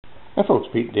Hi folks,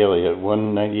 Pete Daly at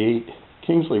 198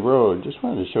 Kingsley Road. Just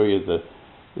wanted to show you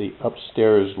the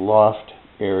upstairs loft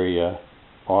area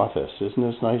office. Isn't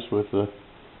this nice with the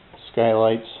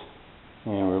skylights?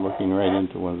 And we're looking right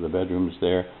into one of the bedrooms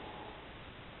there.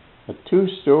 A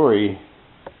two-story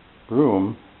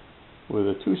room with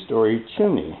a two-story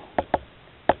chimney.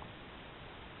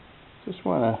 Just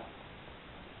want to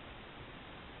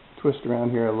twist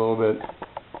around here a little bit,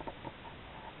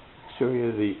 show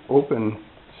you the open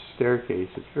staircase.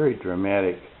 It's very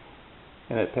dramatic,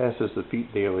 and it passes the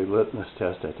Pete Daly litmus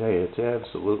test. I tell you, it's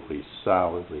absolutely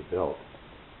solidly built.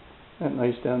 Isn't that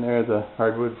nice down there, the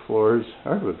hardwood floors?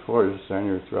 Hardwood floors are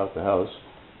here throughout the house.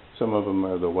 Some of them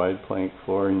are the wide plank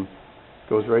flooring.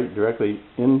 Goes right directly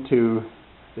into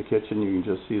the kitchen. You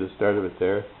can just see the start of it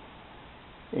there.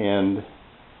 And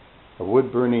a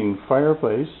wood burning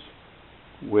fireplace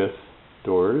with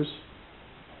doors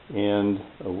and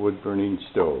a wood burning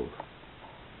stove.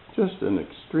 Just an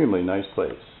extremely nice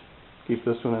place. Keep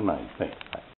this one in mind. Thanks.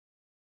 Bye.